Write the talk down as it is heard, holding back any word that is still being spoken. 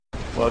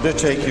Well, do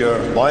take your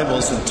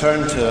Bibles and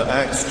turn to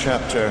Acts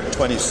chapter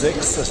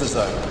 26. This is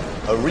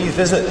a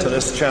revisit to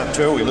this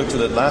chapter. We looked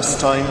at it last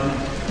time.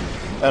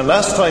 And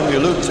last time we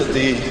looked at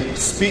the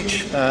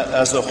speech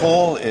as a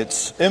whole,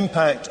 its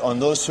impact on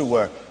those who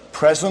were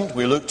present.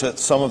 We looked at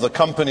some of the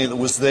company that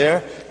was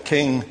there,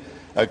 King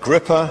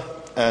Agrippa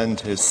and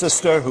his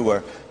sister, who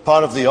were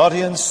part of the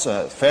audience,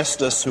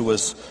 Festus, who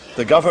was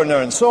the governor,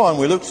 and so on.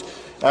 We looked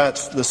at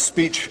the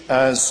speech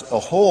as a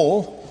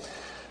whole.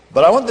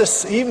 But I want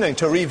this evening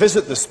to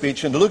revisit the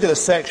speech and to look at a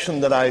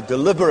section that I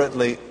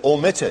deliberately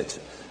omitted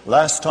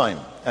last time.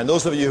 And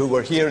those of you who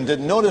were here and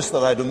didn't notice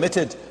that I'd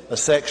omitted a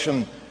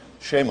section,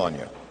 shame on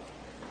you.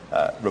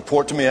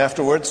 Report to me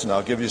afterwards and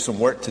I'll give you some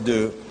work to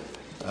do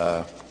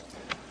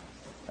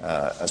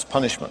as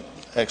punishment,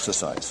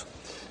 exercise.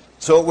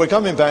 So we're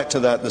coming back to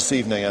that this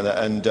evening,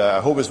 and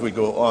I hope as we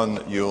go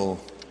on you'll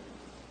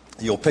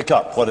pick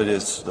up what it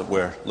is that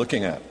we're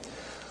looking at.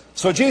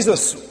 So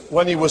Jesus,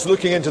 when he was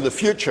looking into the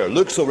future,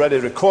 Luke's already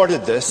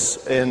recorded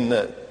this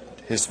in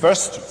his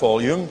first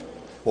volume,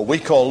 what we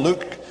call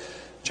Luke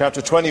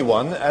chapter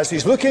 21. As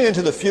he's looking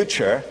into the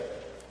future,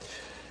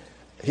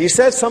 he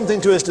said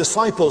something to his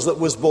disciples that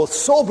was both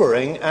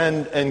sobering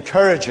and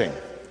encouraging.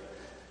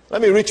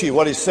 Let me read to you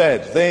what he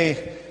said.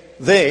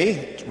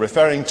 They,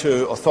 referring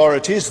to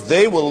authorities,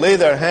 they will lay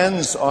their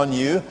hands on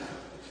you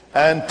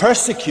and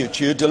persecute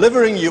you,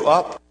 delivering you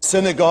up to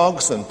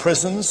synagogues and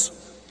prisons.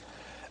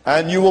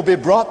 And you will be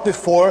brought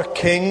before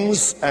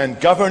kings and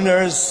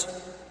governors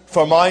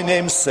for my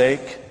name's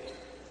sake.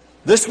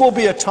 This will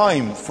be a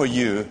time for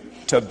you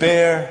to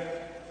bear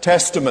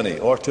testimony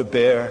or to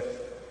bear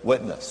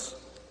witness.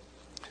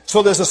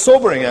 So there's a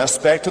sobering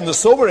aspect, and the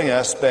sobering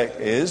aspect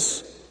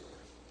is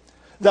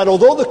that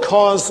although the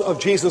cause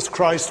of Jesus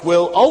Christ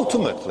will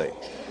ultimately,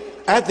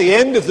 at the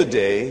end of the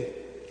day,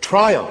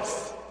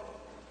 triumph,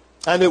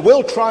 and it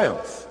will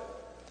triumph.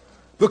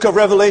 The book of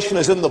Revelation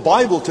is in the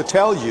Bible to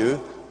tell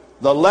you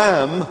the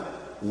Lamb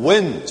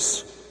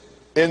wins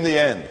in the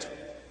end.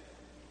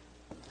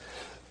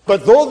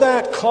 But though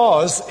that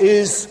cause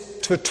is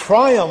to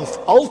triumph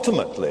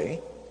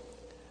ultimately,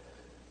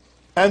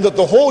 and that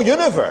the whole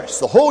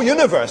universe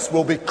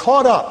will be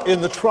caught up in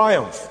the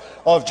triumph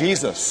of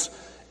Jesus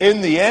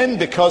in the end,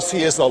 because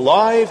he is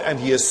alive and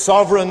he is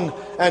sovereign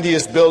and he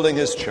is building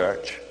his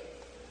church.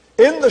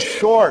 In the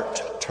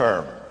short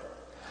term,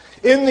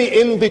 in the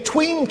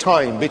in-between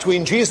time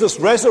between Jesus'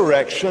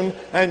 resurrection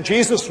and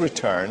Jesus'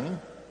 return,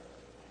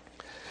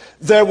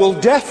 there will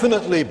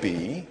definitely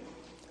be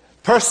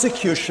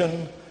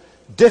persecution,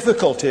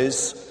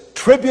 difficulties,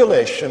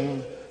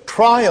 tribulation,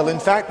 trial. In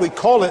fact, we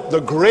call it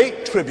the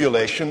Great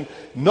Tribulation,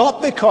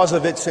 not because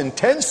of its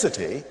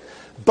intensity,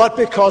 but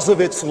because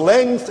of its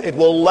length. It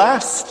will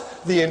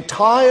last the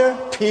entire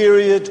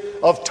period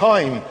of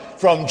time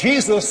from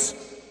Jesus'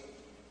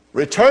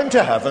 return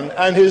to heaven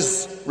and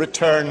his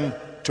return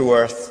to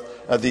earth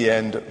at the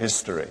end of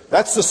history.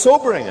 That's the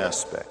sobering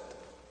aspect.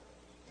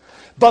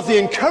 But the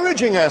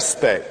encouraging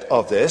aspect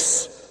of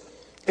this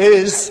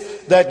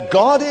is that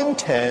God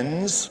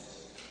intends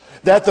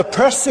that the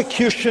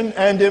persecution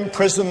and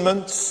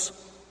imprisonments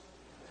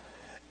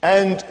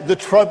and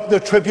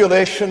the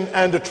tribulation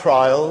and the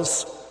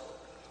trials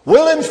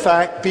will in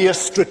fact be a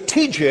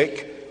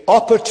strategic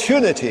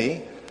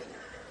opportunity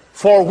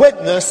for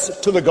witness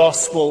to the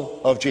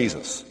gospel of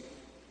Jesus.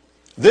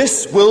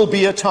 This will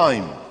be a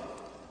time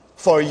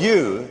for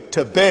you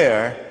to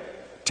bear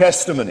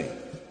testimony.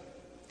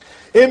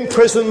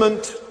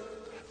 Imprisonment,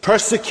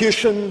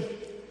 persecution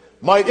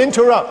might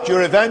interrupt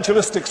your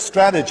evangelistic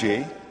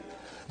strategy,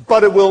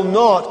 but it will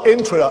not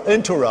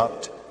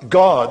interrupt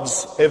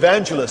God's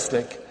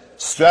evangelistic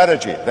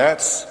strategy.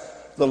 That's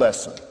the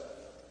lesson.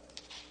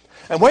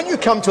 And when you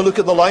come to look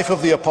at the life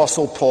of the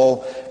Apostle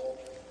Paul,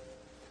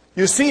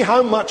 you see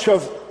how much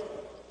of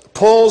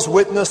Paul's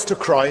witness to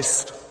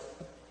Christ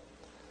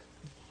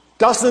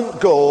doesn't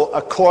go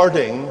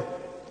according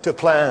to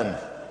plan.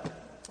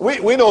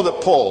 We know that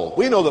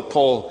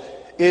Paul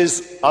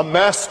is a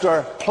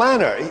master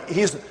planner. He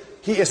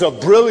is a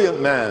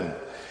brilliant man.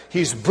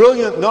 He's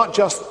brilliant not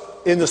just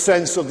in the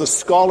sense of the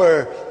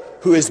scholar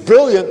who is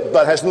brilliant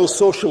but has no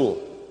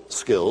social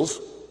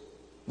skills.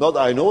 Not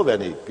that I know of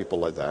any people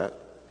like that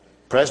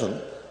present.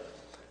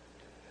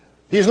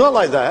 He's not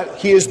like that.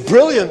 He is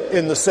brilliant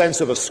in the sense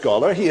of a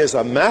scholar. He is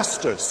a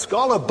master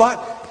scholar,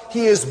 but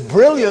he is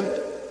brilliant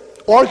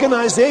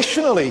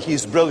organizationally.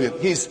 He's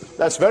brilliant.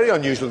 That's very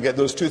unusual to get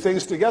those two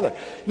things together.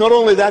 Not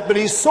only that, but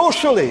he's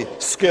socially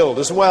skilled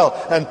as well.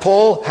 And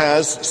Paul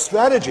has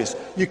strategies.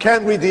 You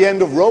can't read the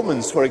end of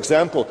Romans, for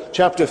example,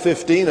 chapter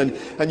 15,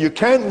 and you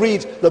can't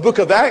read the book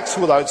of Acts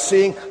without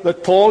seeing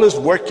that Paul is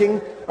working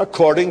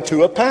according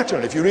to a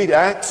pattern. If you read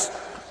Acts,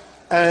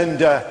 and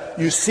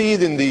you see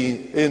it in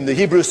the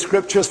Hebrew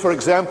Scriptures, for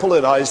example,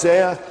 in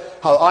Isaiah,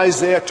 how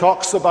Isaiah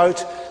talks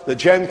about the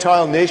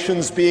Gentile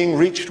nations being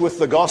reached with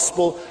the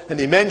gospel, and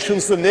he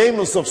mentions the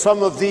names of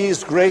some of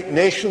these great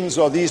nations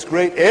or these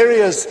great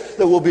areas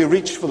that will be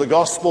reached for the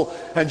gospel.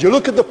 And you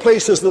look at the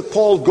places that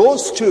Paul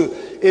goes to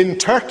in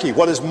Turkey,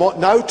 what is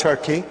now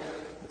Turkey,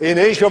 in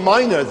Asia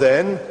Minor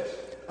then,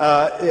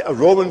 a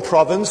Roman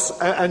province,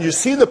 and you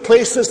see the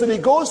places that he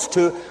goes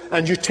to,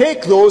 and you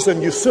take those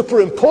and you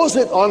superimpose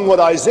it on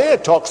what Isaiah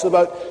talks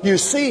about, you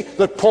see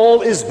that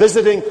Paul is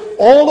visiting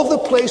all of the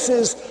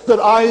places that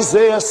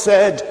Isaiah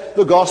said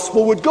the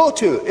gospel would go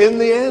to in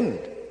the end.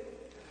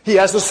 He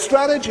has a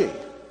strategy.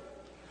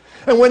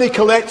 And when he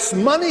collects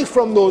money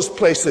from those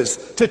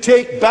places to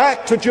take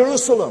back to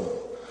Jerusalem,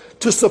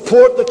 to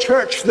support the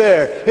church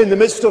there in the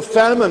midst of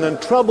famine and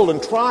trouble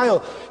and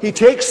trial, he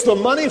takes the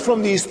money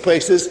from these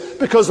places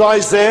because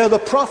Isaiah the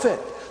prophet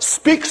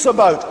speaks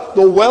about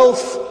the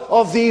wealth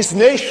of these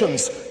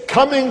nations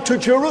coming to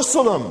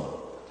Jerusalem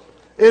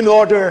in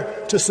order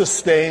to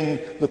sustain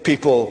the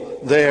people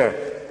there.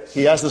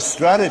 He has a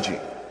strategy.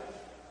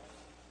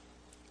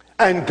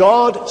 And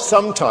God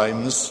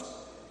sometimes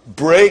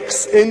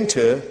breaks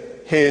into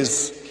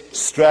his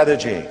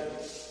strategy.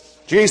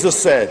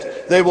 Jesus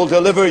said, they will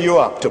deliver you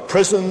up to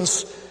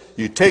prisons,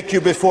 you take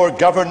you before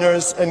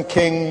governors and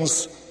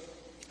kings,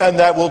 and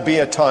that will be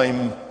a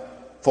time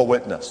for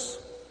witness.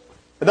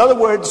 In other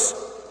words,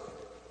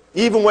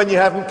 even when you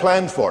haven't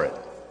planned for it,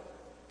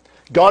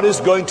 God is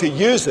going to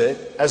use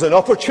it as an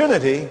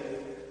opportunity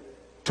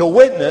to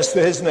witness to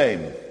his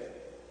name,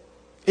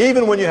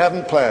 even when you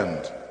haven't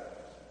planned.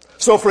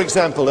 So, for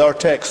example, our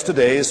text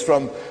today is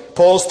from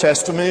Paul's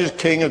testimony to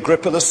King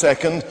Agrippa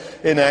II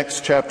in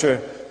Acts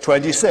chapter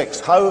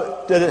 26.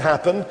 How did it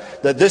happen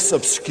that this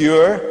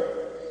obscure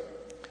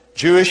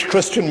Jewish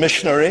Christian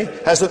missionary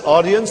has an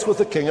audience with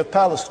the king of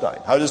Palestine?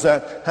 How does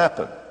that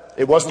happen?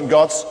 It wasn't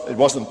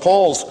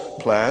Paul's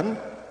plan.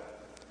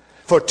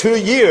 For 2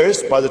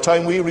 years, by the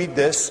time we read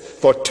this,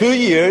 for 2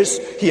 years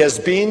he has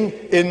been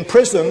in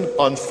prison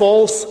on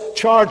false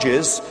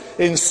charges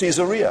in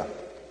Caesarea.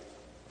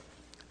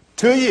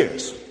 2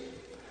 years.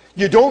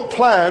 You don't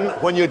plan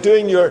when you're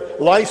doing your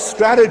life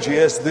strategy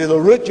as the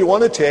route you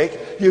want to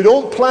take, you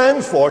don't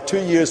plan for 2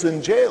 years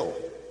in jail.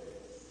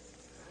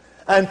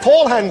 And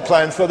Paul hadn't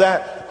planned for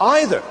that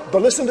either.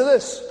 But listen to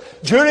this.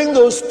 During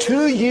those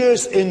 2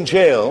 years in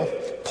jail,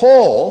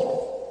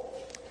 Paul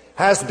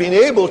has been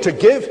able to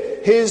give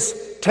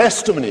his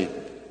testimony,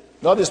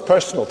 not his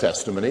personal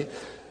testimony.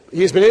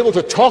 He's been able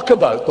to talk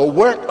about the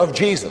work of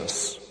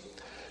Jesus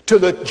to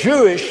the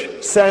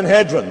Jewish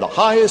Sanhedrin, the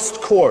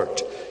highest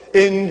court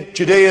in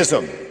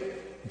Judaism,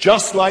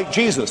 just like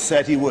Jesus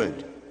said he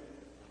would.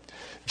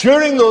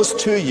 During those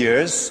 2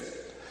 years,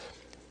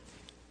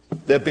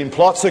 there have been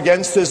plots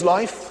against his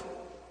life.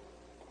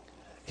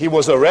 He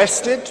was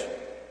arrested.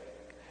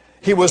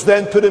 He was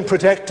then put in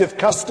protective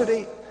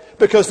custody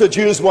because the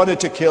Jews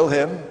wanted to kill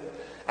him.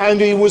 And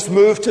he was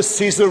moved to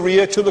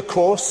Caesarea, to the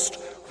coast,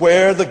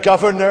 where the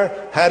governor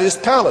had his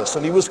palace,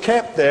 and he was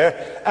kept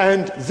there.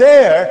 And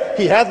there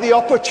he had the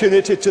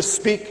opportunity to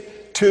speak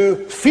to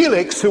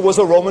Felix, who was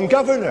a Roman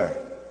governor.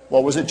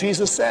 What was it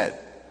Jesus said?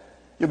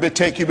 He'll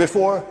take you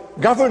before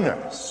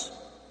governors.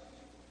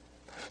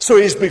 So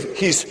he's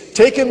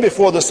taken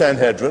before the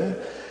Sanhedrin.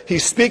 He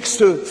speaks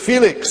to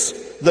Felix,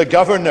 the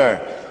governor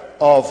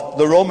of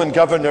the Roman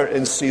governor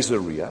in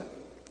Caesarea.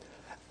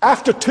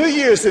 After 2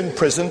 years in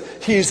prison,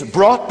 he's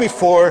brought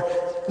before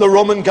the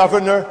Roman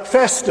governor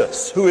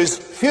Festus, who is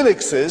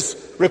Felix's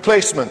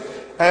replacement,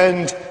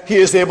 and he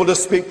is able to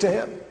speak to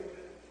him.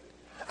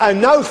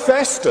 And now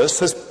Festus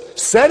has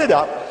set it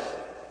up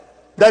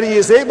that he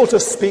is able to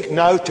speak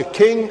now to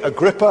King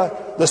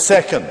Agrippa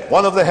II,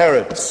 one of the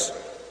Herods.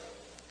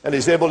 And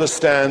he's able to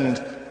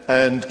stand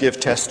and give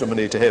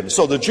testimony to him.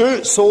 So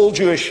the sole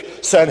Jewish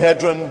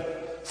Sanhedrin,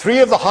 3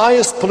 of the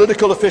highest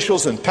political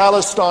officials in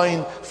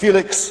Palestine,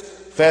 Felix,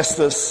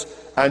 Festus,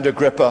 and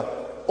Agrippa,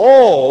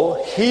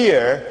 all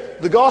hear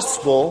the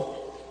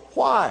gospel.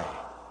 Why?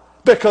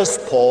 Because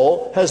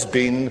Paul has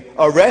been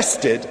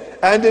arrested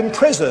and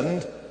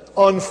imprisoned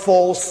on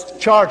false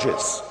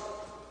charges.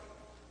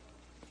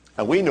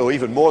 And we know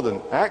even more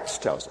than Acts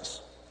tells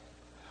us.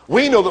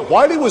 We know that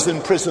while he was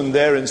in prison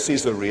there in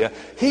Caesarea,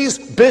 he's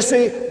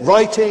busy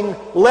writing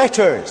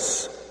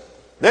letters.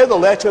 They're the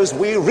letters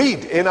we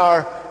read in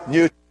our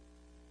New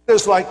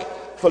Testament,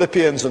 like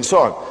Philippians and so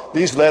on.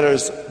 These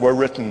letters were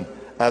written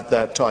at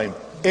that time.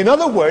 In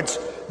other words,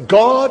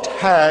 God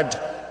had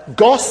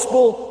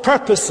gospel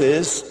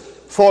purposes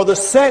for the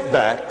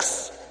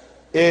setbacks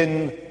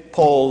in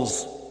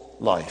Paul's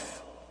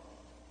life.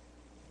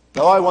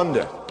 Now I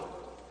wonder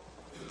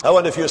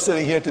if you're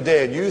sitting here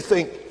today and you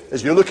think,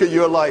 as you look at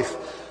your life,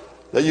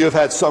 that you've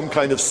had some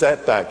kind of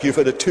setback. You've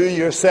had a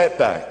 2-year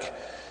setback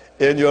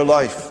in your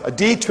life, a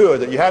detour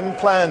that you hadn't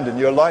planned in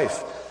your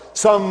life,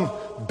 some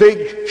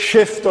big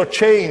shift or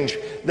change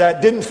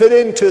that didn't fit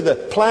into the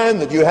plan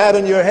that you had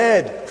in your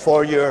head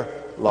for your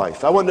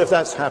life. I wonder if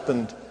that's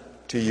happened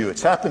to you.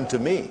 It's happened to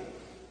me.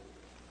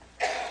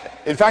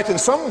 In fact, in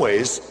some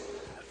ways,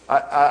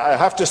 I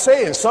have to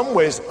say, in some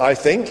ways, I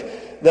think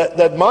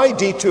that my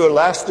detour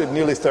lasted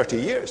nearly 30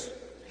 years.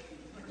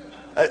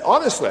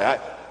 Honestly,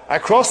 I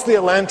crossed the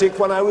Atlantic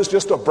when I was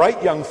just a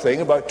bright young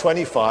thing, about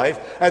 25,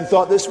 and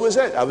thought this was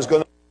it. I was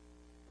going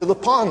to the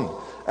pond.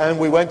 And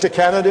we went to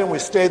Canada and we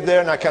stayed there,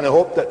 and I kind of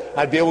hoped that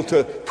I'd be able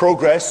to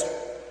progress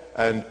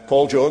and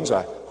Paul Jones,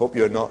 I hope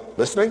you're not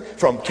listening,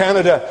 from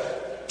Canada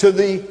to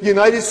the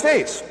United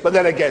States. But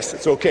then I guess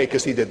it's okay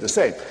because he did the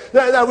same.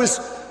 That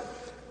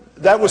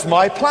was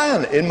my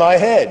plan in my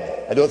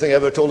head. I don't think I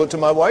ever told it to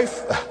my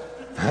wife,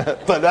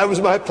 but that was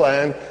my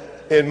plan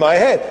in my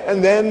head.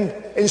 And then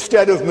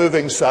instead of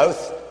moving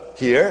south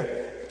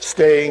here,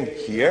 staying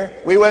here,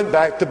 we went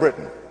back to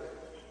Britain.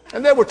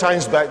 And there were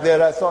times back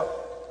there I thought,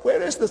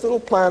 where is this little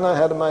plan I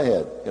had in my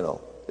head?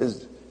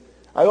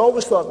 I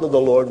always thought that the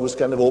Lord was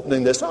kind of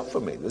opening this up for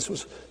me. This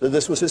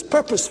was his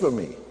purpose for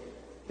me.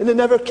 And it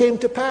never came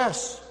to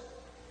pass.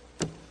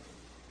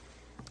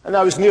 And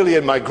I was nearly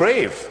in my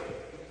grave.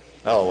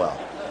 Oh, well,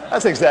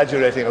 that's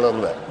exaggerating a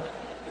little bit.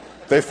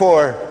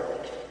 Before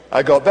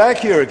I got back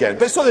here again.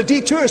 But so the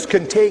detours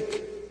can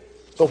take.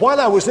 But while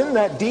I was in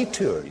that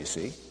detour, you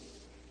see,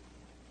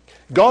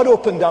 God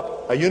opened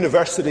up a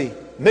university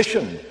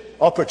mission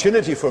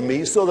opportunity for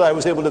me so that I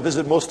was able to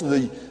visit most of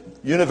the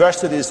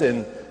universities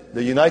in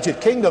the United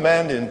Kingdom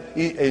and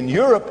in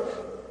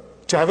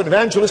Europe to have an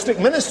evangelistic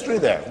ministry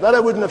there. That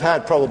I wouldn't have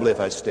had probably if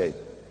I'd stayed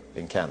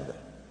in Canada.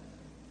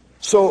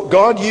 So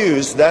God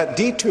used that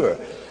detour.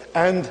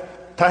 And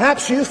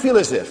perhaps you feel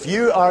as if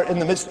you are in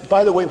the midst.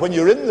 By the way, when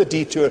you're in the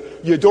detour,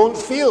 you don't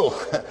feel,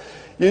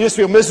 you just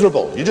feel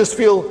miserable. You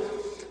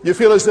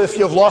feel as if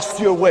you've lost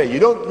your way. You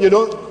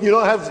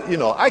don't have,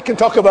 I can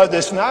talk about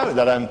this now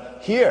that I'm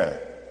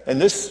here in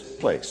this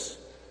place.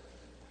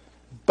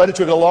 But it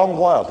took a long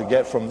while to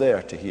get from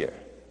there to here.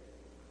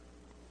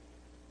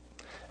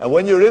 And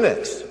when you're in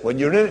it,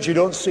 you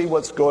don't see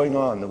what's going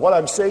on. And what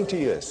I'm saying to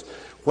you is,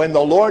 when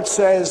the Lord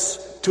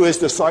says to his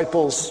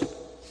disciples,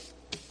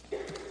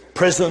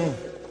 prison,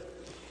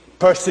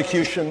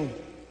 persecution,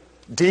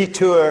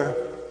 detour,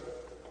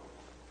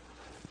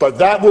 but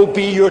that will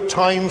be your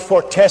time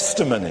for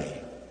testimony.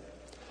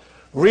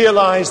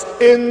 Realize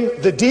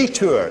in the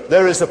detour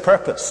there is a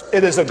purpose.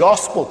 It is a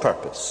gospel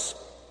purpose.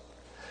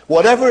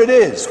 Whatever it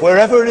is,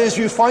 wherever it is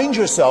you find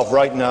yourself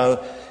right now,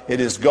 it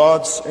is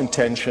God's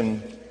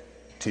intention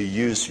to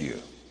use you.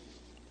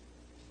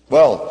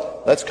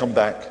 Well, let's come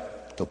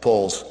back to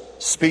Paul's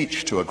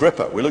speech to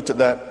Agrippa. We looked at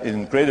that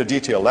in greater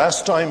detail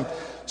last time,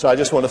 so I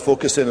just want to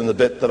focus in on the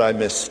bit that I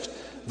missed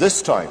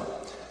this time.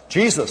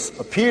 Jesus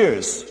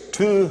appears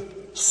to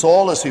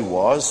Saul as he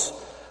was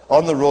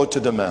on the road to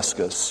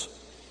Damascus.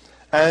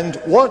 And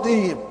what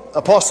the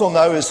apostle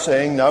now is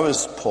saying, now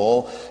as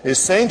Paul is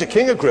saying to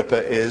King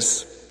Agrippa,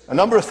 is a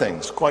number of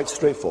things, quite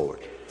straightforward.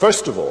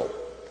 First of all,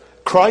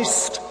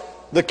 Christ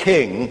the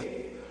King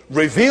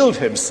revealed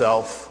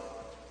himself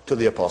to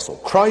the apostle.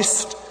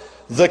 Christ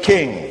the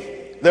King.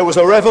 There was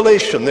a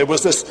revelation. There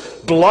was this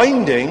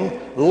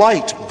blinding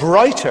light,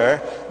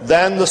 brighter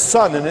than the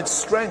sun in its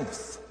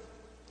strength.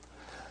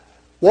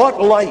 What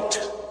light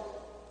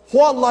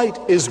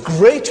is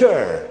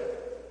greater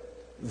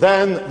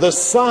than the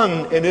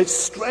sun in its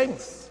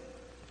strength?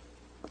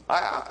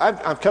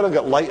 I've kind of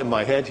got light in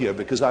my head here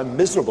because I'm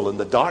miserable in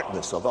the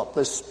darkness of up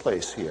this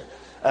place here.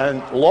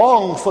 And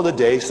long for the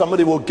day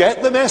somebody will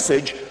get the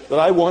message that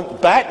I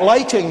want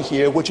backlighting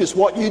here, which is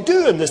what you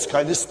do in this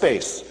kind of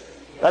space.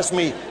 That's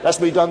me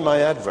done my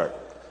advert.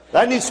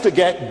 That needs to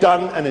get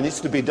done, and it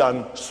needs to be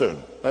done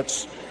soon.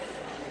 That's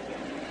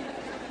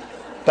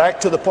back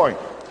to the point.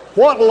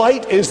 What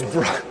light is,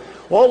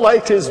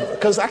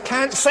 because I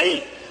can't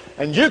see,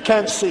 and you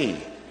can't see,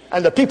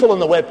 and the people on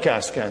the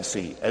webcast can't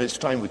see, and it's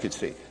time we could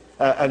see.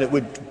 And it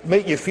would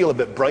make you feel a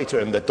bit brighter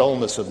in the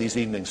dullness of these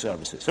evening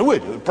services. It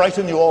would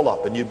brighten you all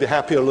up, and you'd be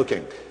happier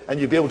looking, and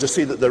you'd be able to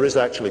see that there is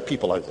actually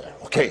people out there.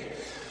 Okay.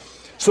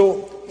 So,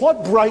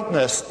 what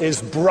brightness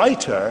is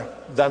brighter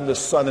than the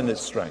sun in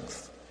its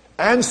strength?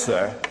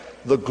 Answer,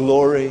 the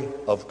glory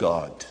of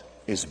God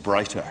is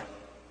brighter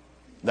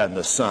than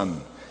the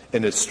sun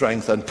in its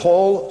strength. And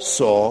Paul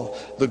saw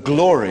the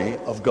glory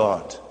of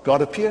God.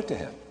 God appeared to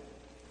him.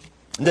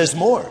 And there's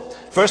more.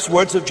 First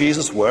words of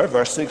Jesus were,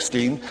 verse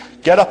 16,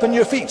 get up on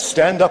your feet,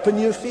 stand up on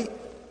your feet.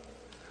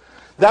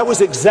 That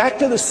was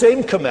exactly the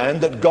same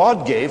command that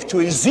God gave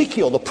to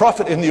Ezekiel, the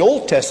prophet in the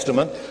Old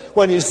Testament,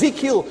 when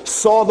Ezekiel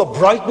saw the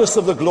brightness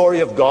of the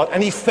glory of God,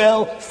 and he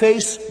fell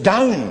face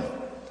down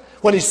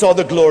when he saw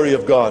the glory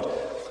of God.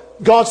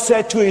 God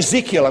said to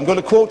Ezekiel, I'm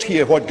going to quote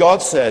here what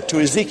God said to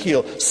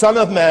Ezekiel, Son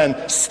of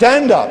man,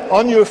 stand up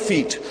on your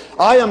feet.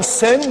 I am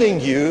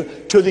sending you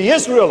to the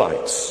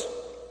Israelites.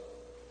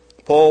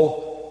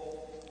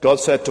 God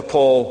said to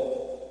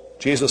Paul,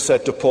 Jesus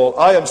said to Paul,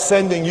 I am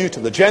sending you to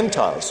the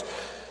Gentiles.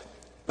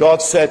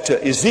 God said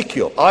to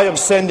Ezekiel, I am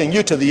sending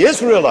you to the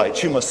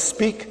Israelites. You must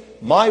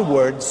speak my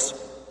words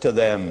to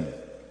them.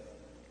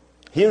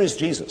 Here is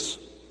Jesus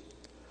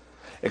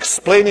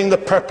explaining the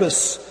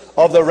purpose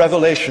of the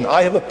revelation.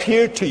 I have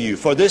appeared to you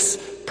for this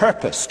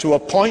purpose, to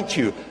appoint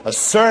you a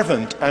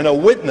servant and a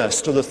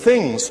witness to the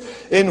things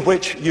in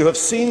which you have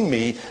seen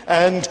me,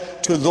 and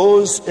to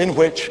those in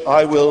which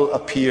I will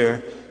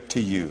appear to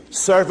you.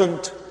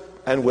 Servant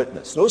and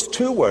witness. Those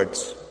two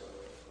words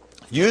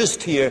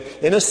used here,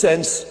 in a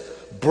sense,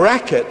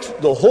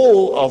 bracket the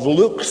whole of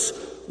Luke's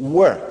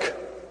work,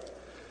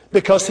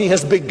 because he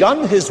has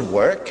begun his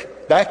work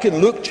back in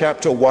Luke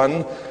chapter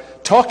 1,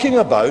 talking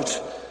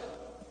about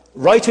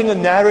writing a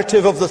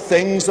narrative of the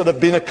things that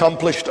have been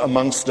accomplished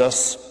amongst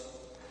us,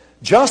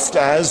 just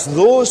as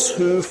those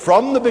who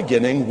from the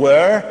beginning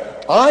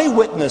were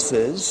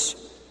eyewitnesses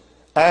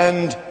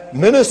and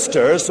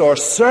ministers or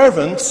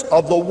servants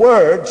of the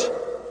word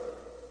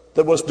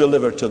that was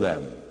delivered to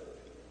them.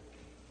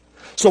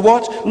 So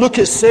what Luke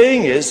is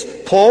saying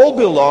is, Paul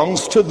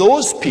belongs to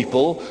those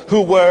people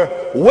who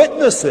were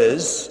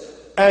witnesses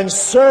and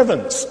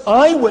servants,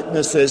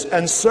 eyewitnesses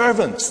and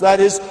servants, that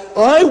is,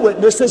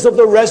 eyewitnesses of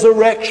the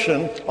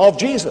resurrection of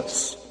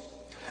Jesus,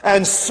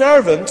 and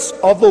servants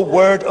of the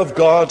word of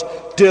God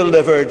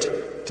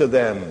delivered to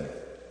them.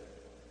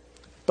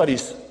 But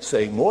he's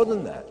saying more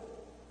than that.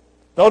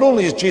 Not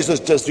only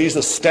does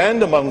Jesus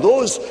stand among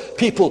those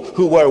people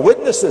who were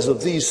witnesses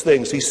of these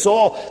things. He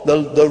saw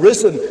the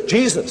risen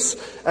Jesus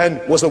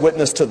and was a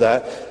witness to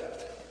that.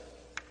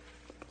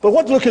 But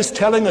what Luke is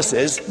telling us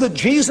is that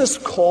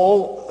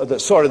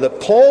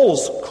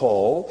Paul's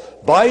call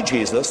by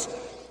Jesus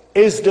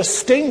is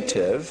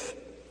distinctive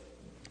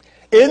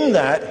in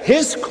that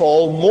his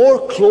call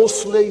more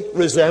closely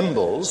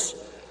resembles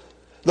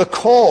the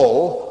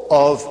call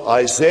of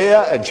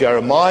Isaiah and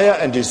Jeremiah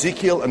and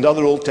Ezekiel and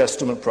other Old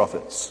Testament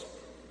prophets.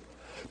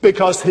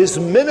 Because his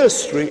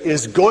ministry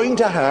is going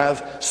to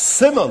have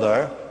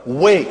similar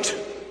weight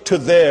to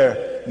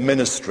their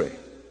ministry.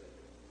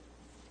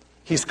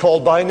 He's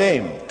called by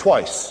name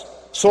twice.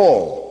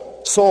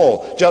 Saul,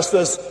 Saul, just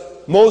as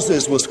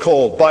Moses was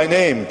called by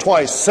name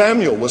twice.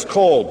 Samuel was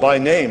called by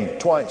name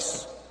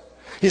twice.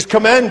 He's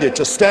commanded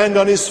to stand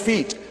on his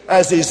feet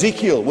as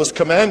Ezekiel was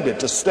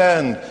commanded to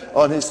stand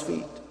on his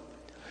feet.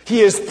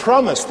 He is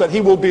promised that he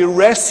will be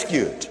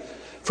rescued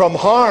from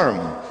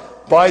harm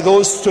by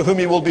those to whom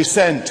he will be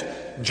sent,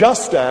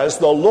 just as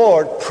the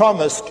Lord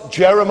promised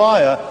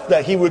Jeremiah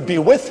that he would be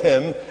with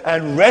him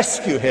and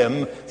rescue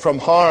him from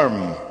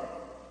harm.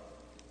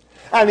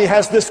 And he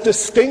has this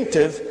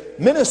distinctive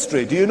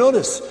ministry. Do you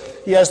notice?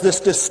 He has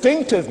this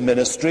distinctive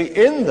ministry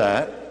in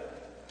that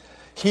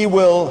he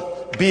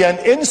will be an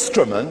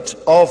instrument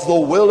of the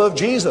will of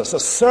Jesus, a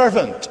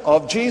servant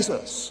of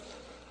Jesus,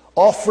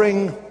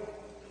 offering,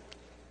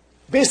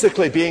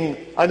 basically being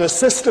an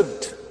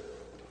assistant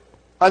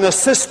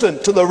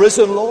to the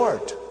risen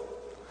Lord,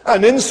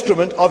 an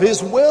instrument of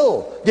his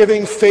will,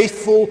 giving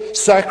faithful,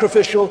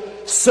 sacrificial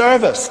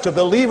service to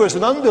believers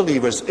and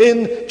unbelievers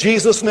in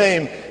Jesus'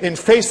 name, in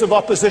face of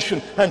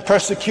opposition and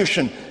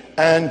persecution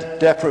and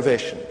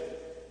deprivation.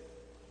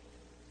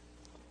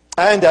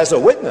 And as a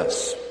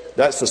witness,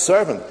 that's the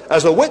servant,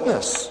 as a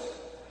witness,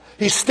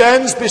 he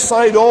stands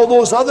beside all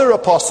those other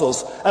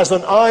apostles as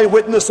an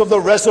eyewitness of the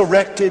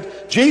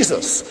resurrected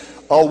Jesus.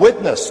 A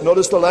witness,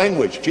 notice the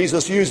language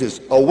Jesus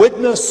uses, a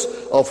witness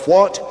of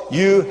what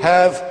you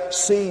have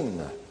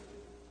seen.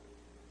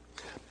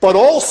 But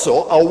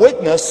also a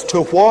witness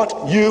to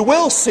what you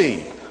will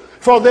see.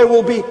 For there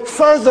will be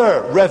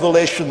further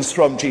revelations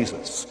from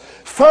Jesus,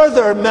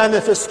 further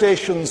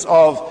manifestations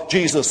of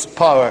Jesus'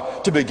 power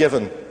to be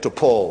given to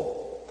Paul.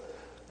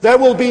 There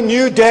will be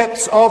new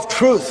depths of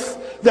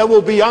truth that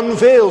will be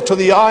unveiled to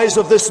the eyes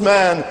of this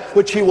man,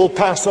 which he will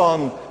pass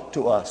on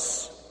to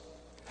us.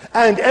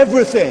 And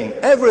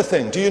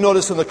everything, do you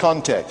notice in the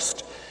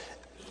context?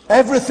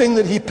 Everything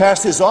that he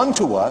passes on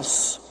to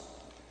us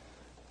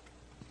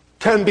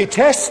can be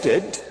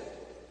tested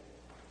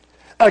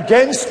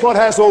against what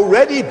has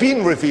already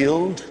been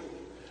revealed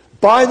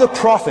by the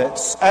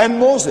prophets and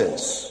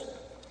Moses.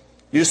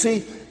 You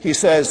see, he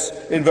says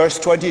in verse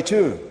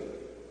 22,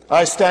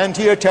 I stand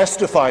here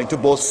testifying to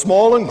both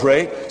small and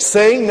great,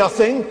 saying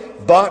nothing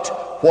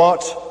but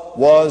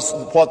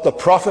what the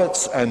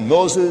prophets and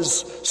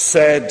Moses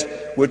said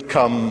would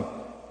come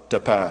to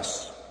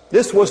pass.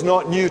 This was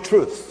not new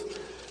truth.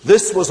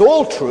 This was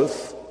all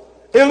truth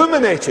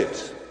illuminated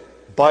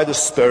by the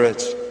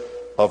Spirit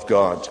of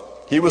God.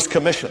 He was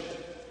commissioned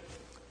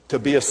to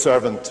be a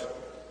servant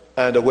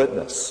and a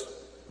witness.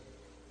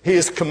 He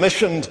is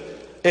commissioned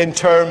in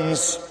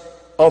terms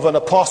of an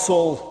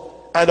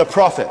apostle and a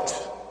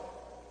prophet.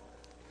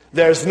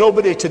 There's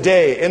nobody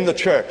today in the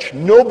church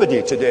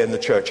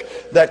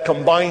that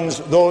combines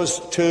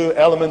those two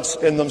elements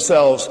in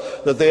themselves,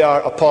 that they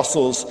are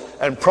apostles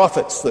and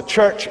prophets. The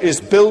church is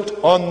built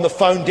on the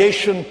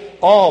foundation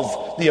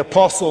of the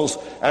apostles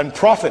and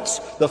prophets.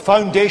 The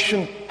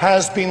foundation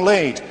has been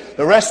laid.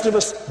 The rest of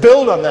us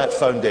build on that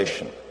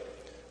foundation.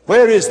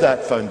 Where is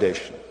that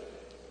foundation?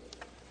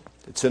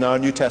 It's in our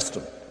New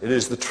Testament. It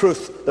is the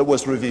truth that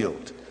was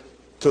revealed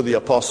to the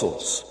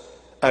apostles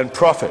and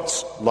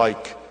prophets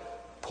like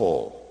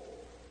Paul.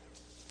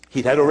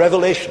 He'd had a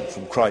revelation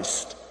from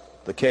Christ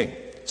the King.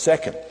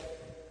 Second,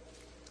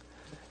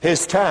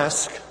 his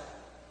task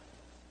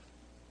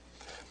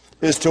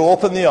is to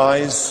open the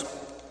eyes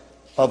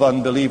of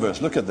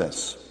unbelievers. Look at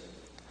this.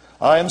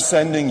 I am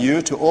sending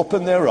you to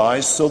open their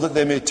eyes so that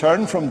they may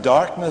turn from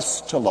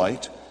darkness to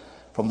light,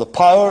 from the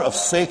power of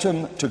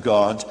Satan to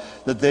God,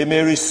 that they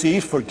may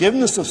receive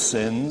forgiveness of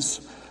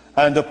sins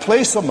and a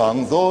place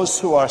among those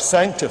who are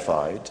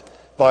sanctified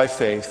by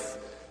faith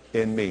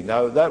in me.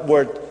 Now, that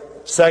word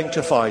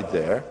sanctified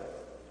there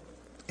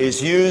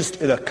is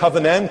used in a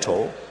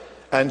covenantal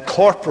and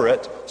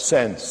corporate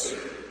sense.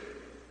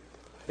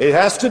 It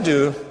has to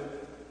do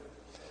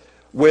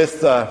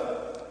with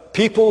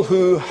people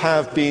who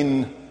have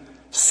been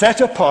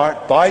set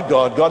apart by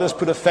God. God has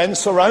put a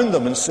fence around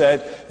them and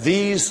said,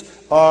 these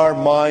are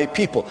my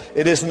people.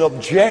 It is an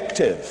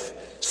objective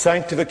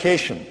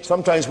sanctification.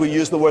 Sometimes we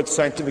use the word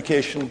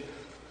sanctification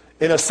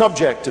in a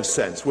subjective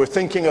sense. We're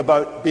thinking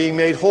about being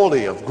made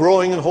holy, of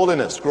growing in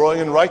holiness, growing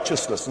in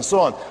righteousness, and so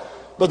on.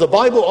 But the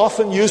Bible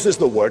often uses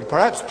the word,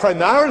 perhaps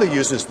primarily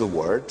uses the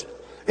word,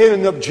 in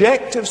an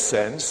objective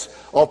sense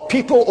of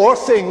people or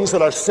things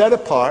that are set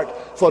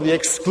apart for the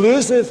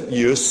exclusive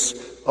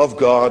use of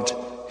God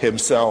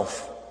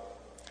himself.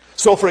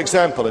 So, for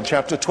example, in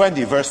chapter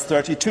 20, verse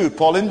 32,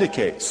 Paul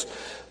indicates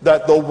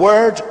that the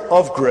word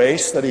of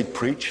grace that he'd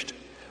preached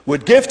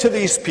would give to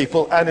these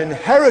people an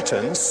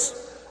inheritance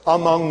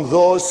among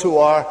those who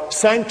are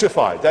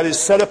sanctified, that is,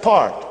 set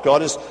apart.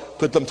 God has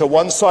put them to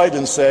one side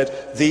and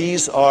said,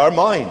 these are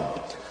mine.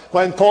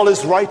 When Paul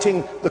is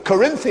writing the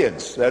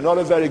Corinthians, they're not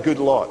a very good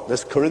lot.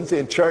 This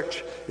Corinthian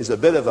church is a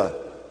bit of a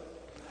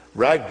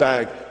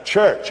ragbag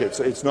church.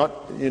 It's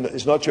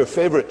not your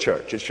favorite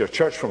church. It's your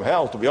church from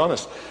hell, to be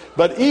honest.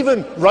 But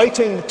even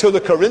writing to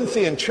the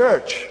Corinthian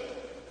church,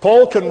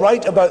 Paul can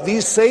write about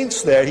these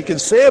saints there. He can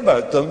say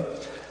about them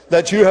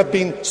that you have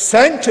been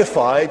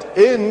sanctified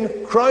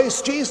in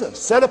Christ Jesus,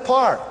 set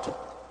apart.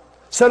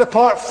 Set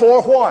apart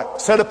for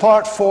what? Set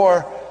apart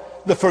for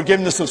the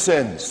forgiveness of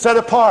sins. Set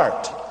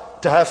apart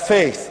to have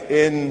faith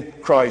in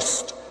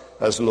Christ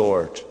as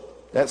Lord.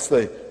 That's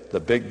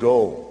the big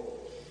goal.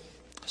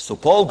 So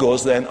Paul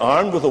goes then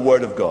armed with the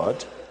Word of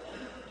God,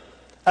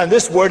 and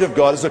this Word of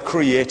God is a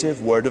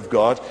creative Word of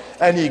God,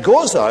 and he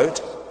goes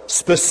out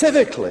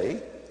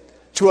specifically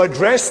to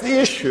address the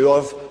issue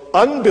of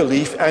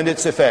unbelief and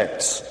its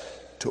effects,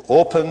 to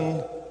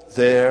open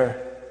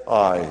their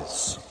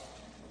eyes.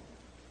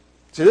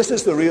 See, this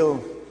is the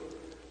real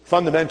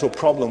fundamental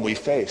problem we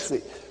face.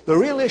 The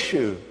real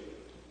issue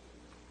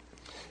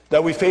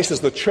that we face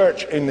as the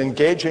church in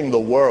engaging the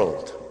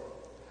world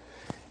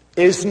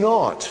is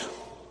not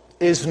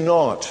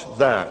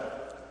that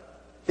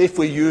if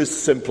we use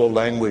simple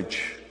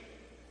language,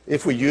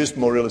 if we used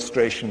more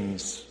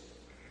illustrations,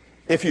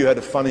 if you had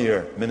a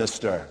funnier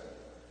minister,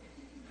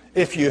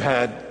 if you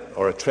had,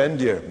 or a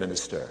trendier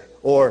minister,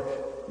 or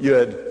you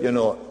had,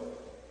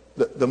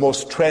 the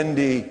most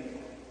trendy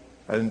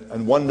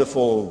and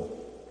wonderful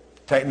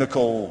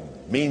technical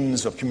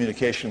means of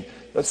communication,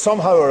 that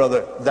somehow or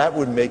other that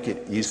would make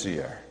it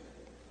easier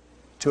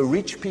to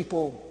reach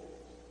people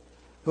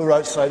who are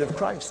outside of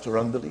Christ, who are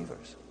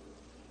unbelievers.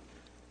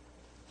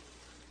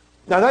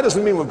 Now, that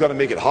doesn't mean we've got to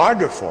make it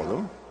harder for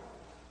them.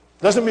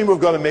 Doesn't mean we've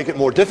got to make it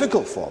more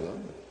difficult for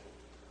them.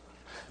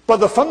 But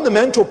the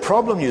fundamental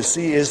problem, you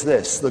see, is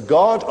this. The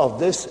God of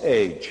this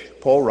age,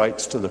 Paul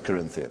writes to the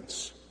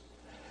Corinthians,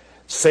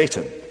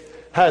 Satan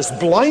has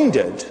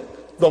blinded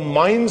the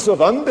minds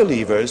of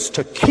unbelievers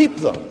to keep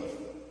them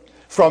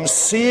from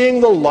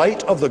seeing the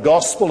light of the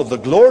gospel of the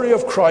glory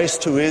of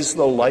Christ, who is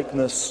the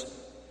likeness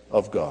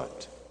of God.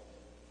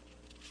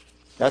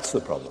 That's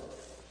the problem.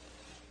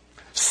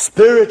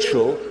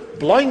 Spiritual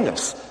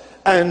blindness.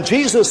 And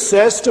Jesus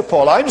says to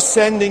Paul, I'm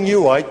sending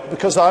you out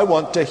because I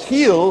want to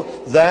heal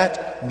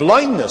that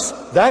blindness.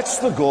 That's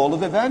the goal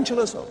of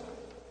evangelism.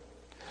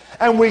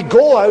 And we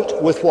go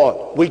out with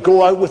what? We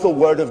go out with the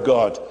Word of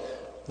God,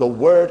 the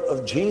Word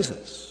of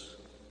Jesus.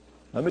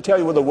 Let me tell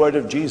you what the Word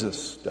of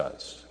Jesus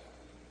does.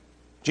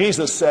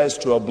 Jesus says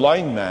to a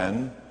blind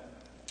man,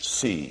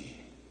 see.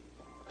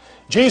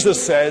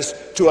 Jesus says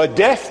to a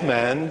deaf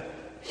man,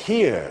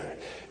 hear.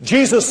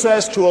 Jesus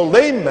says to a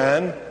lame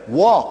man,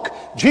 walk.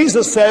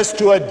 Jesus says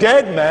to a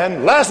dead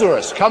man,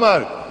 Lazarus, come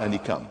out. And he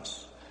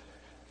comes.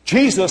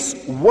 Jesus'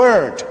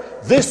 word,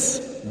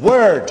 this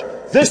word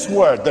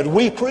that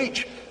we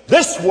preach,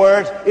 this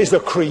word is a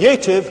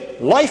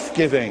creative,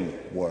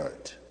 life-giving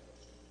word.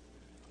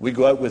 We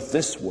go out with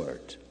this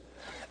word.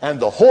 And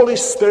the Holy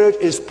Spirit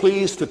is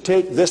pleased to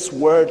take this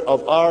word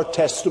of our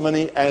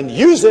testimony and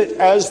use it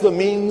as the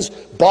means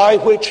by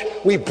which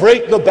we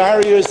break the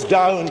barriers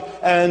down,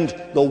 and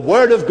the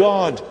Word of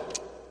God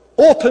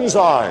opens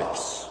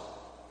eyes.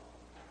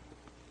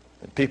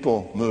 And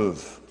people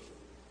move.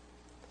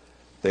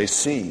 They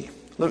see.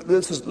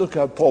 Look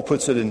how Paul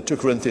puts it in 2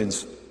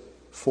 Corinthians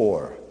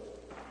 4.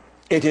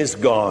 It is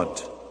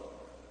God.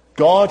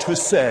 God who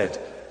said,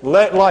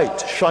 let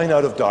light shine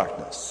out of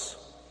darkness,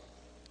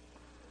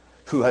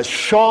 who has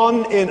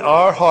shone in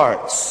our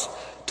hearts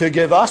to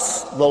give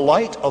us the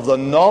light of the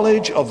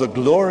knowledge of the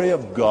glory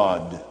of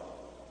God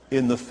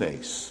in the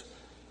face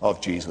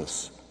of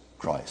Jesus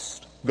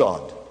Christ.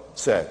 God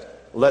said,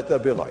 let there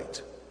be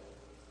light.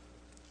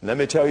 And let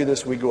me tell you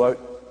this, we go out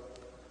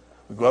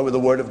with the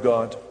Word of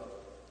God.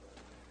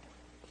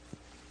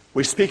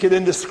 We speak it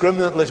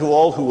indiscriminately to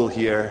all who will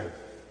hear.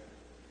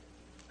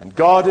 And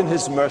God in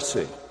His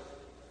mercy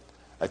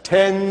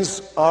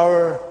attends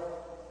our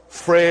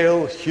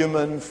frail,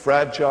 human,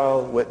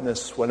 fragile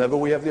witness whenever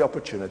we have the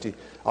opportunity.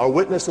 Our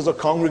witness as a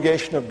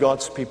congregation of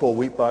God's people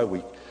week by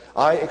week.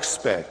 I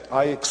expect,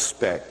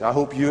 I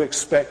hope you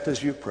expect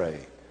as you pray,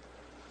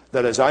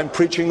 that as I'm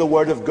preaching the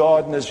Word of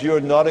God and as you're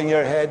nodding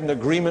your head in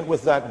agreement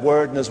with that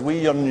Word and as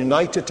we are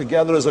united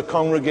together as a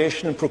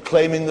congregation in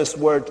proclaiming this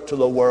Word to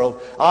the world,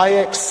 I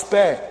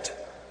expect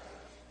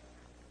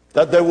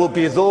that there will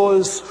be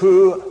those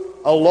who,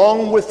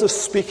 along with the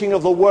speaking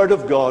of the Word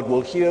of God,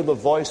 will hear the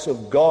voice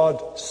of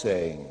God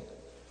saying,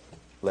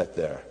 "Let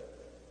there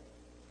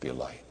be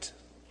light.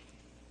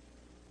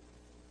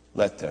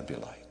 Let there be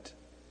light."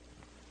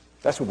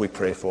 That's what we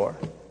pray for.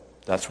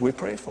 That's what we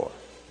pray for.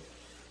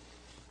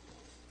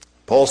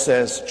 Paul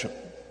says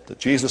that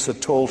Jesus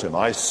had told him,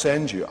 "I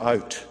send you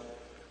out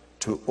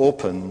to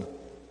open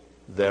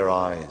their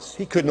eyes."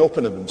 He couldn't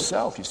open them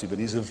himself, you see, but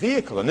he's a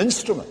vehicle, an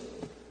instrument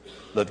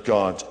that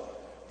God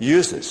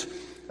uses.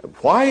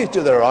 Why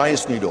do their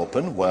eyes need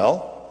open?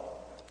 Well,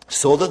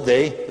 so that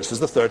they, this is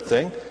the third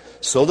thing,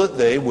 so that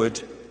they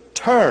would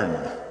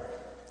turn.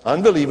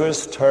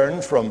 Unbelievers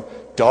turn from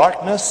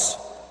darkness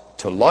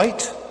to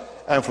light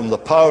and from the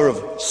power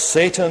of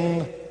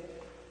Satan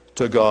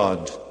to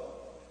God.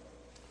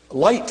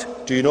 Light,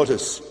 do you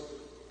notice?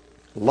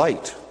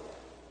 Light,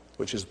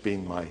 which has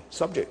been my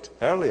subject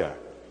earlier.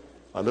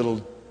 My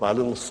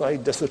little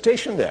side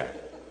dissertation there,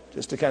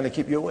 just to kind of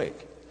keep you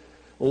awake.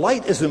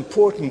 Light is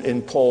important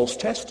in Paul's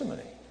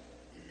testimony.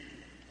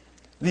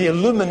 The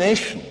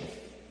illumination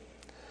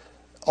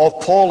of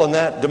Paul on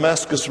that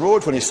Damascus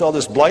road when he saw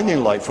this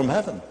blinding light from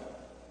heaven.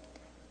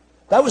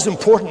 That was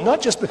important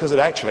not just because it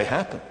actually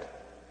happened.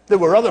 There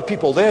were other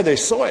people there, they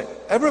saw it.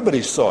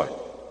 Everybody saw it.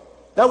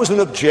 That was an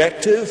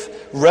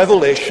objective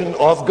revelation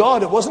of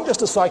God. It wasn't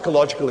just a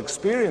psychological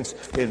experience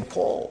in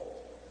Paul.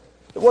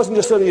 It wasn't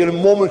just a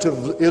moment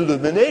of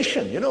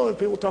illumination. You know,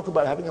 people talk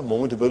about having a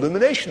moment of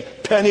illumination.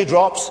 Penny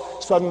drops,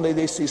 suddenly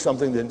they see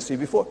something they didn't see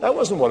before. That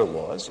wasn't what it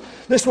was.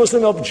 This was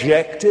an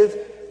objective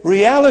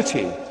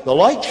reality. The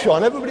light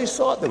shone, everybody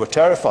saw it, they were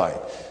terrified.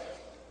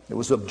 It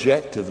was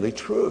objectively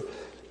true.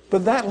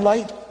 But that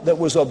light that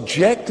was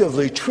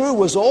objectively true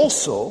was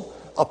also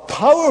a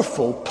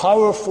powerful,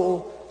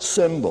 powerful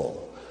symbol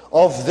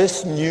of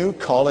this new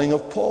calling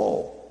of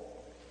Paul.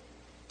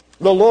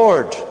 The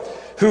Lord,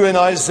 who in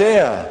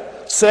Isaiah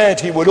said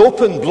he would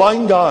open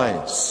blind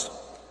eyes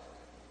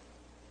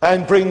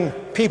and bring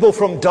people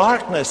from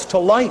darkness to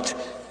light.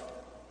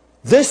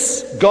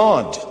 This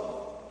God,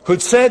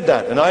 who'd said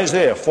that in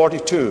Isaiah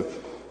 42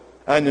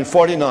 and in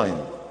 49,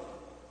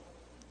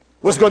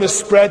 was going to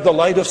spread the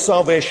light of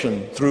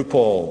salvation through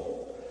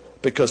Paul,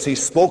 because he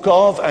spoke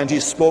of and he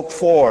spoke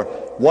for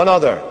one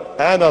other,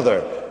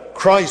 another,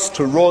 Christ,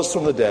 who rose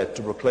from the dead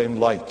to proclaim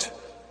light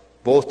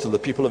both to the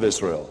people of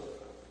Israel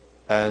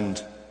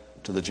and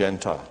to the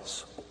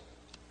Gentiles.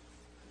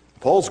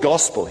 Paul's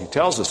gospel, he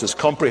tells us, is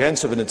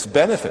comprehensive in its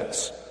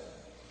benefits.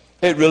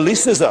 It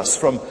releases us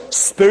from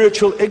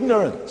spiritual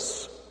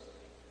ignorance.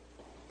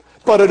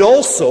 But it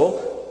also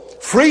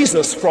frees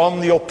us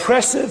from the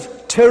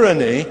oppressive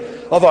tyranny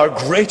of our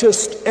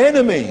greatest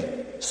enemy,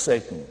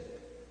 Satan.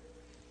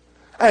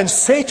 And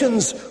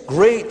Satan's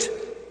great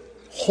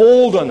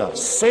hold on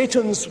us,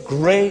 Satan's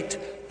great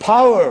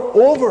power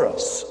over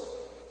us,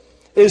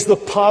 is the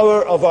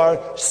power of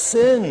our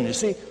sin. You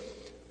see,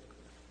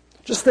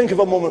 just think of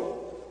a moment.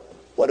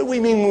 What do we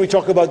mean when we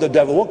talk about the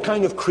devil? What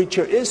kind of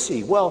creature is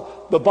he?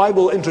 Well, the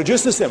Bible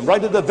introduces him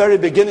right at the very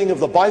beginning of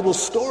the Bible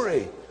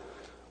story.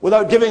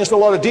 Without giving us a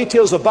lot of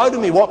details about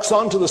him, he walks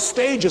onto the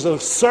stage as a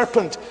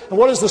serpent. And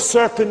what does the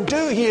serpent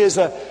do? He is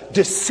a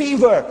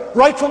deceiver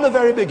right from the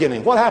very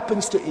beginning. What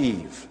happens to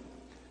Eve?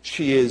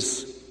 She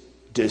is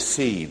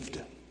deceived.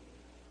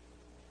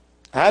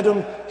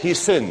 Adam, he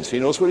sins. He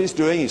knows what he's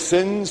doing. He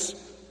sins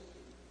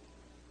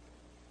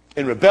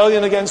in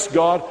rebellion against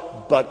God.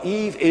 But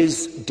Eve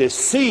is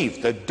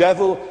deceived. The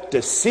devil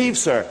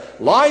deceives her,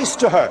 lies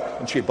to her,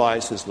 and she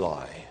buys his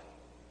lie.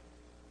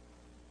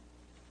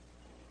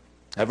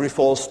 Every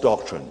false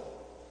doctrine,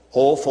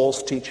 all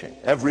false teaching,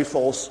 every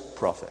false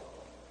prophet,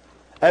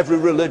 every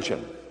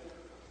religion,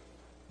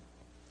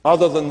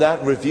 other than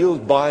that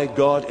revealed by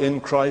God in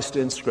Christ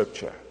in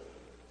Scripture,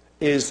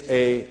 is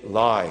a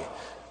lie.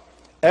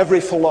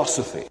 Every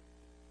philosophy,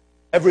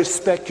 every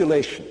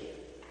speculation,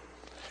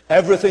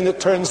 everything that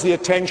turns the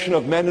attention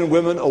of men and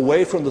women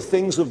away from the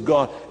things of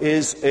God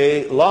is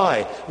a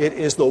lie. It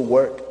is the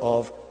work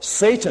of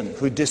Satan,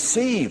 who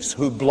deceives,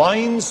 who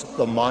blinds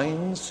the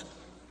minds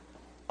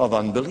of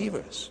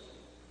unbelievers.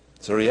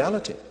 It's a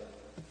reality.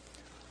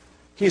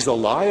 He's a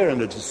liar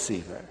and a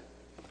deceiver.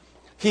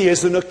 He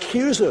is an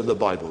accuser, the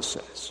Bible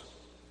says.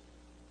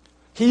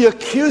 He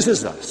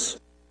accuses us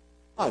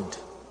of God.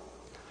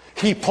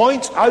 He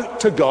points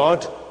out to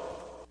God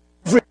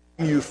every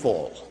time you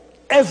fall,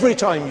 every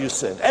time you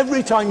sin,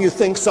 every time you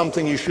think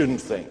something you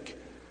shouldn't think,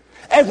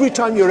 every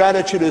time your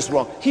attitude is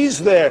wrong. He's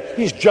there.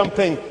 He's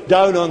jumping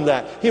down on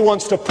that. He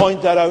wants to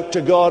point that out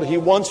to God. He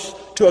wants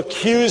to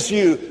accuse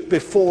you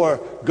before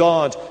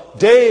God.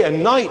 Day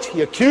and night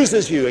he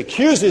accuses you,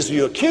 accuses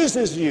you,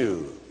 accuses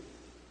you.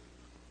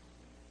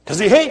 because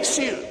he hates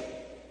you.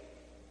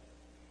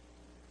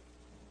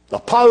 The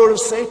power of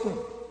Satan.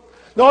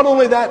 Not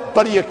only that,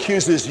 but he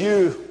accuses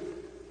you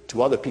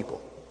to other people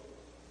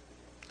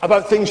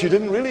about things you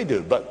didn't really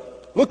do,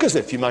 but look as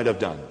if you might have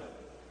done.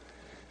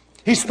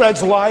 He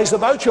spreads lies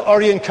about you,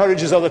 or he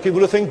encourages other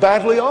people to think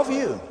badly of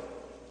you.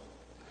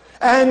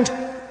 And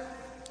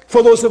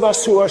for those of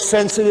us who are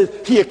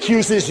sensitive, he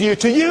accuses you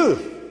to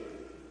you.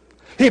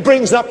 He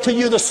brings up to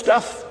you the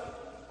stuff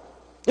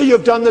that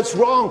you've done that's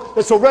wrong,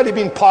 that's already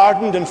been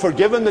pardoned and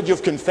forgiven, that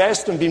you've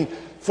confessed and been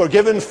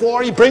forgiven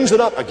for. He brings it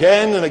up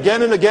again and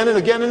again and again and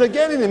again and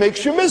again, and he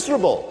makes you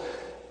miserable.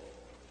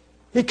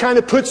 He kind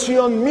of puts you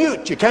on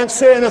mute. You can't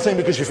say anything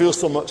because you feel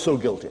so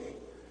guilty.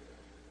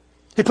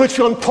 He puts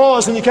you on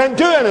pause and you can't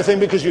do anything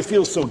because you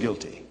feel so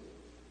guilty.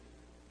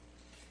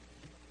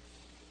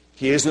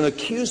 He is an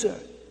accuser.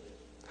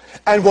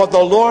 And what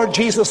the Lord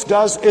Jesus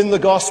does in the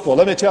gospel,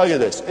 let me tell you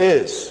this,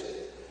 is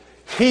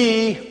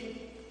he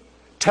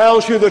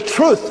tells you the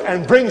truth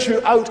and brings you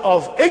out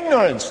of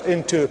ignorance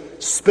into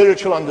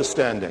spiritual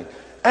understanding.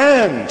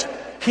 And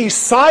he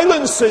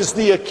silences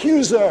the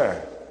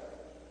accuser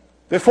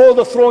before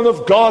the throne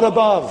of God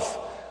above.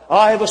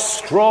 I have a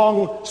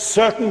strong,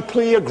 certain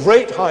plea, a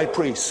great high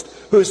priest,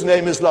 whose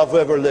name is love, who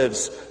ever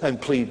lives and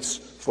pleads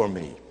for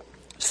me.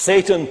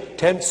 Satan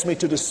tempts me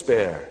to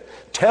despair,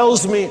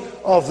 tells me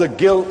of the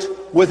guilt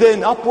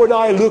within. Upward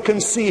I look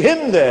and see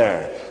him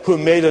there who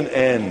made an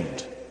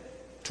end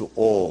to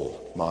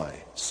all my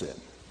sin.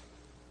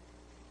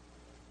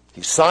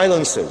 He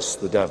silences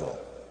the devil.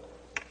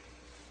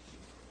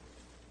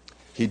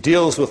 He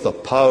deals with the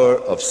power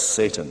of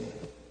Satan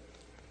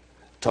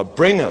to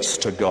bring us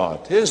to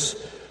God. This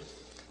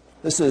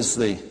is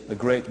the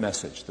great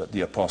message that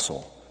the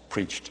apostle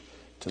preached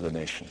to the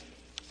nation.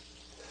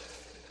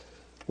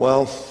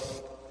 Well,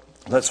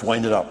 let's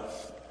wind it up.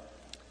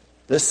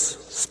 This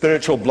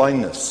spiritual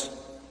blindness,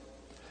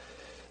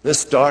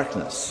 this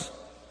darkness,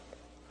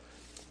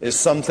 is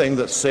something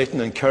that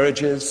Satan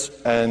encourages,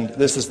 and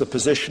this is the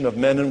position of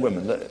men and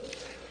women. Do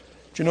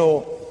you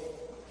know,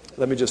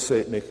 let me just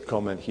make a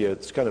comment here.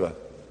 It's kind of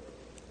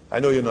I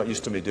know you're not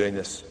used to me doing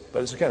this,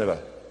 but it's kind of an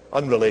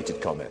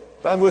unrelated comment.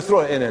 But we'll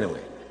throw it in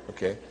anyway,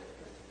 okay?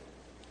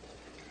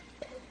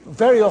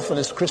 Very often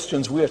as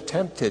Christians we are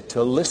tempted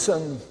to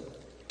listen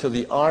to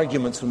the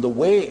arguments and the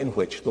way in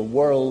which the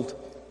world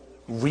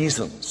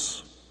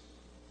reasons.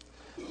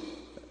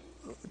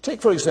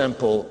 Take, for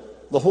example,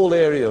 the whole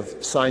area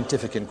of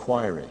scientific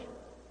inquiry.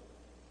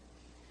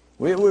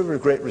 We have a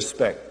great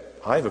respect,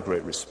 I have a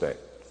great respect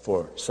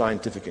for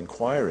scientific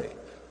inquiry.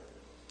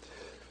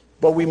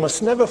 But we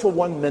must never for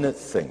 1 minute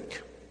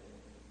think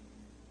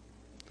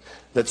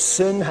that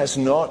sin has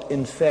not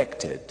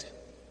infected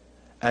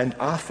and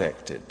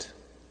affected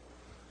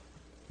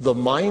the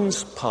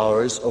mind's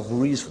powers of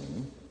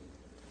reason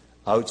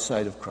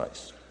outside of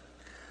Christ.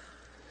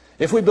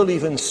 If we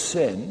believe in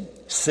sin,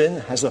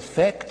 sin has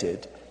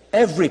affected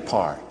every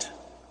part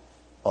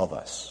of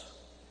us,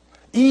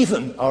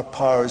 even our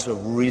powers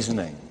of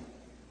reasoning,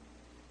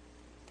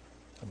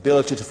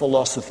 ability to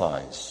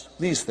philosophize,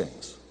 these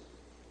things.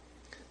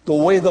 The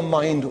way the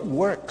mind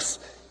works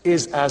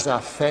is as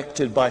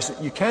affected by sin.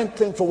 You can't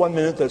think for 1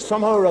 minute that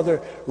somehow or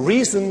other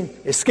reason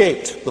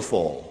escaped the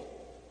fall.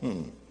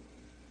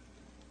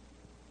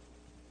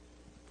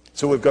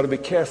 So we've got to be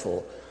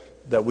careful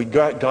that we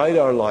guide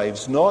our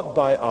lives not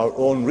by our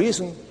own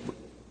reason,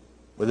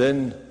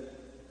 within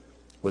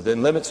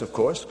limits, of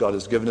course. God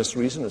has given us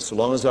reason, and so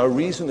long as our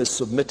reason is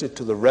submitted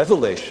to the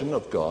revelation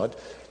of God,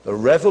 the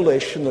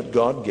revelation that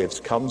God gives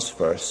comes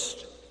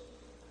first,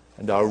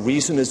 and our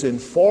reason is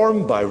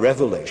informed by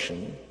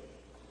revelation,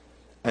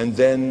 and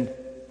then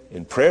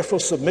in prayerful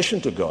submission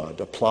to God,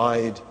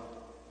 applied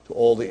to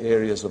all the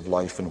areas of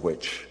life in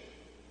which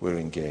we're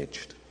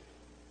engaged.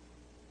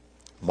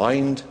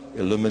 Mind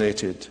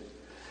illuminated.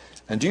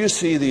 And do you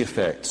see the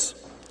effects?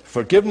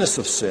 Forgiveness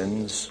of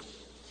sins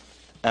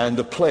and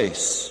a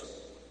place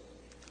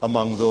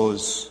among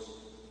those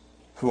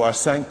who are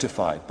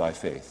sanctified by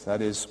faith.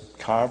 That is,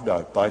 carved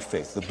out by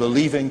faith. The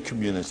believing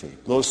community.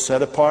 Those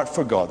set apart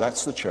for God.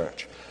 That's the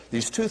church.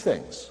 These two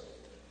things.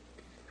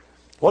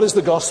 What does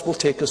the gospel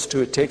take us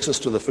to? It takes us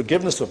to the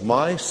forgiveness of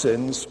my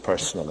sins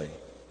personally.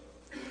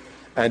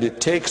 And it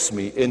takes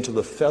me into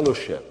the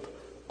fellowship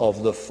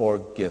of the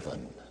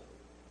forgiven.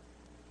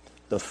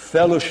 The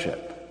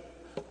fellowship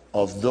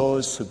of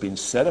those who've been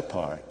set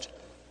apart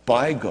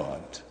by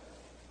God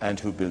and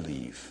who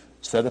believe.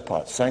 Set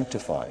apart,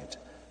 sanctified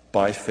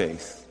by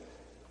faith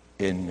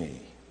in me.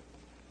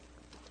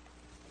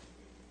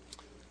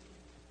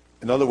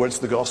 In other words,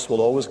 the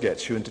gospel always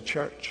gets you into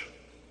church.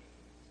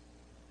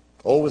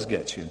 Always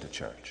gets you into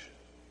church.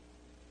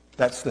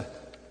 That's the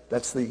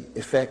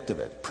effect of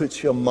it.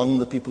 Puts you among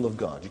the people of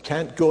God. You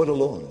can't go it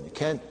alone. You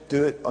can't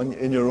do it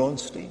in your own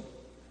steam.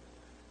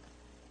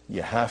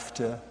 You have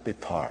to be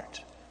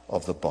part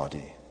of the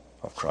body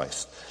of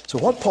Christ. So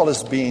what Paul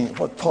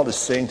is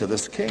saying to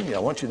this king, I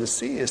want you to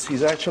see, is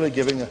he's actually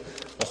giving a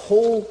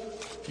whole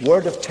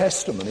word of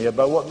testimony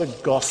about what the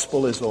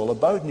gospel is all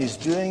about. And he's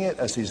doing it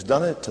as he's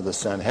done it to the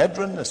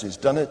Sanhedrin, as he's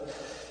done it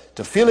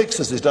to Felix,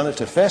 as he's done it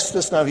to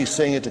Festus. Now he's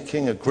saying it to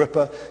King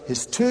Agrippa.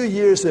 His 2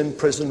 years in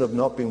prison have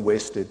not been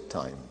wasted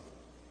time.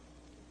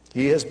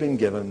 He has been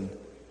given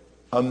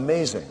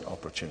amazing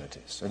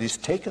opportunities, and he's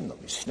taken them,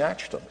 he's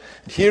snatched them.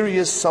 And here he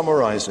is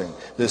summarizing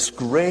this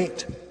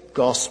great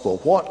gospel,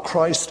 what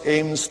Christ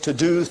aims to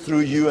do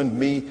through you and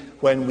me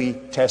when we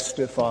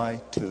testify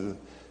to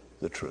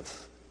the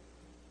truth.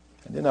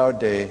 And in our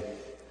day,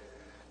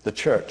 the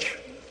church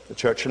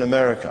in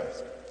America,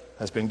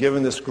 has been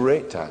given this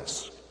great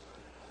task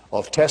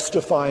of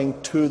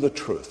testifying to the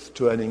truth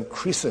to an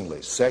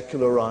increasingly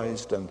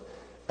secularized and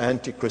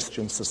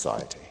anti-Christian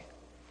society.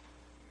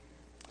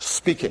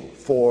 Speaking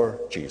for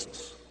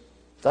Jesus.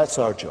 That's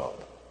our job.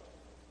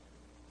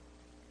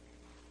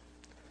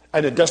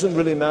 And it doesn't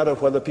really matter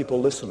whether people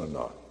listen or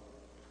not.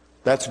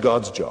 That's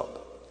God's job.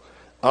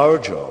 Our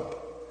job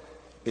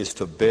is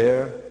to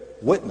bear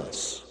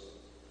witness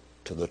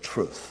to the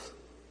truth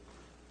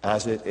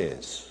as it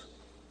is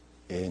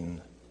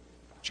in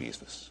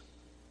Jesus.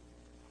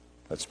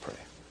 Let's pray.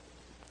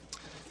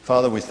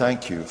 Father, we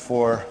thank you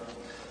for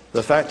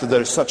the fact that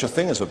there is such a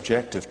thing as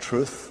objective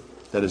truth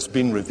that has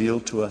been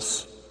revealed to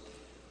us.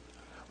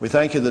 We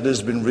thank you that it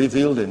has been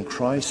revealed in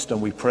Christ,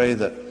 and we pray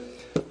that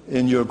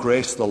in your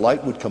grace the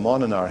light would come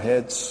on in our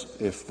heads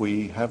if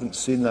we haven't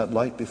seen that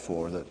light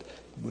before, that it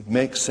would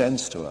make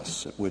sense to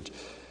us. It would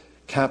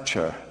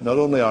capture not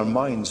only our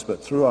minds,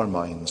 but through our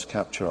minds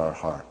capture our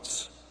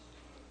hearts,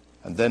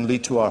 and then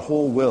lead to our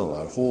whole will,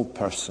 our whole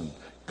person,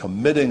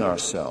 committing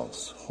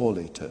ourselves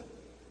wholly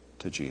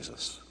to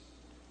Jesus.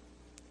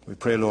 We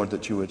pray, Lord,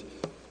 that you would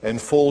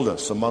enfold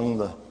us among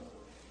the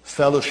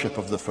fellowship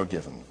of the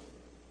forgiven,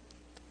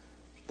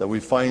 that we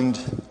find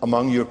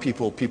among your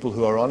people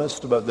who are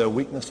honest about their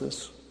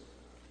weaknesses,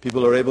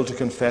 people who are able to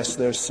confess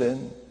their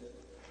sin,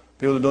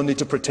 people who don't need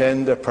to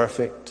pretend they're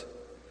perfect,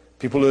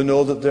 people who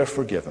know that they're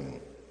forgiven,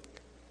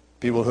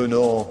 people who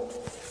know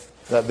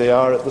that they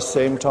are at the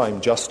same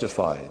time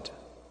justified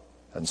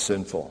and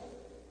sinful,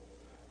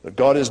 that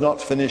God is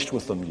not finished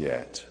with them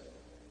yet,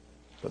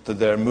 but that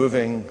they're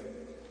moving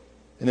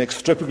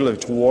inextricably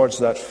towards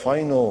that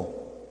final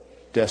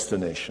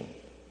destination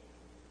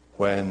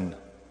when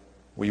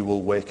we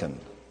will waken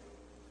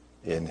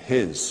in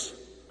his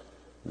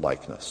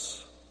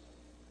likeness.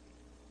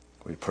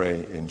 We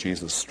pray in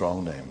Jesus'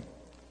 strong name.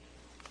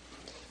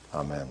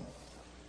 Amen.